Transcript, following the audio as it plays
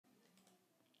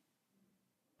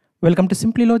Welcome to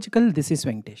Simply Logical. This is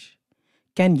Venkatesh.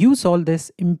 Can you solve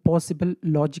this impossible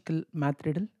logical math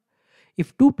riddle?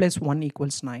 If 2 plus 1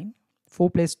 equals 9, 4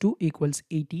 plus 2 equals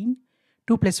 18,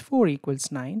 2 plus 4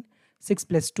 equals 9, 6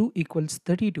 plus 2 equals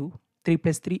 32, 3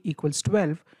 plus 3 equals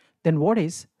 12, then what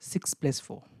is 6 plus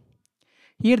 4?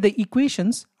 Here the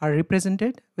equations are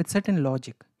represented with certain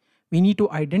logic. We need to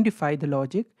identify the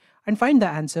logic and find the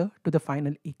answer to the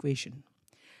final equation.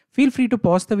 Feel free to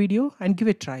pause the video and give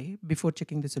it a try before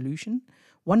checking the solution.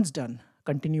 Once done,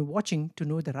 continue watching to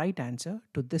know the right answer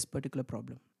to this particular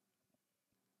problem.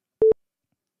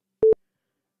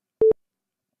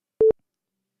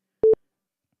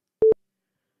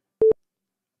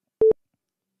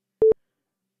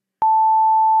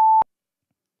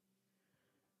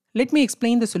 Let me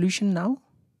explain the solution now.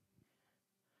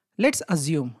 Let's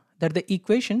assume that the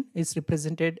equation is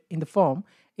represented in the form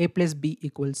a plus b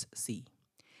equals c.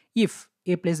 If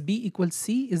a plus b equals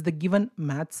c is the given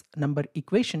maths number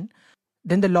equation,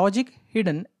 then the logic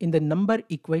hidden in the number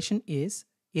equation is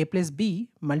a plus b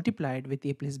multiplied with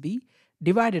a plus b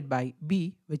divided by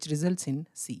b, which results in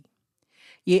c.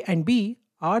 A and b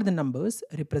are the numbers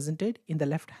represented in the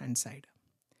left hand side.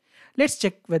 Let's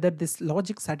check whether this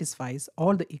logic satisfies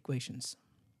all the equations.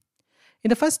 In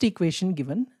the first equation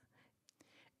given,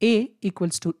 a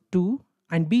equals to 2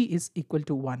 and b is equal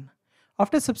to 1.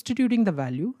 After substituting the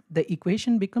value, the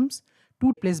equation becomes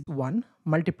 2 plus 1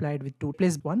 multiplied with 2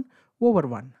 plus 1 over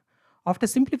 1. After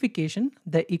simplification,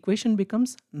 the equation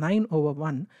becomes 9 over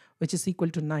 1, which is equal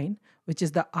to 9, which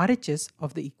is the RHS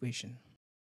of the equation.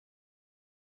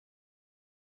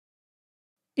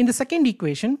 In the second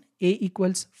equation, a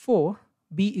equals 4,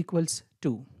 b equals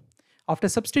 2. After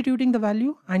substituting the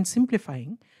value and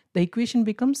simplifying, the equation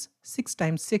becomes 6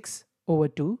 times 6 over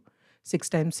 2. 6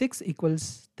 times 6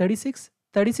 equals 36.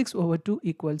 36 over 2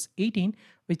 equals 18,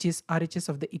 which is RHS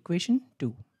of the equation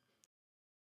 2.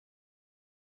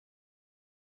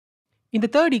 In the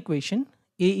third equation,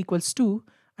 a equals 2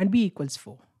 and b equals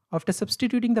 4. After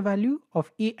substituting the value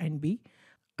of a and b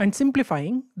and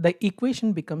simplifying, the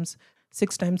equation becomes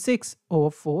 6 times 6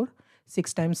 over 4.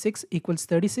 6 times 6 equals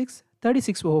 36.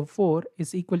 36 over 4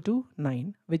 is equal to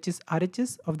 9, which is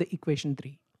RHS of the equation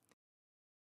 3.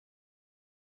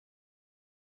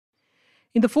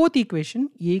 In the fourth equation,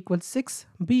 a equals 6,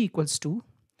 b equals 2.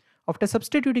 After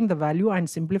substituting the value and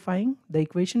simplifying, the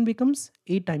equation becomes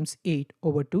 8 times 8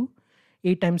 over 2.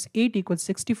 8 times 8 equals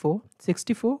 64.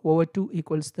 64 over 2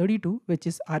 equals 32, which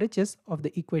is RHS of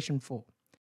the equation 4.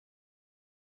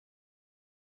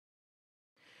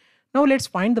 Now let's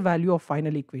find the value of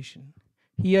final equation.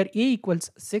 Here a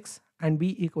equals 6 and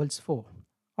b equals 4.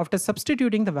 After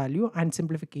substituting the value and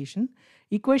simplification,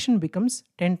 equation becomes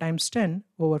 10 times 10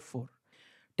 over 4.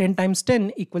 10 times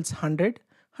 10 equals 100.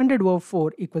 100 over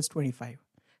 4 equals 25.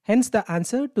 Hence the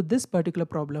answer to this particular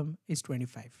problem is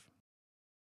 25.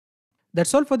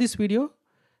 That's all for this video.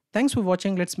 Thanks for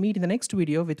watching. Let's meet in the next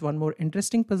video with one more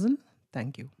interesting puzzle.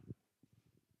 Thank you.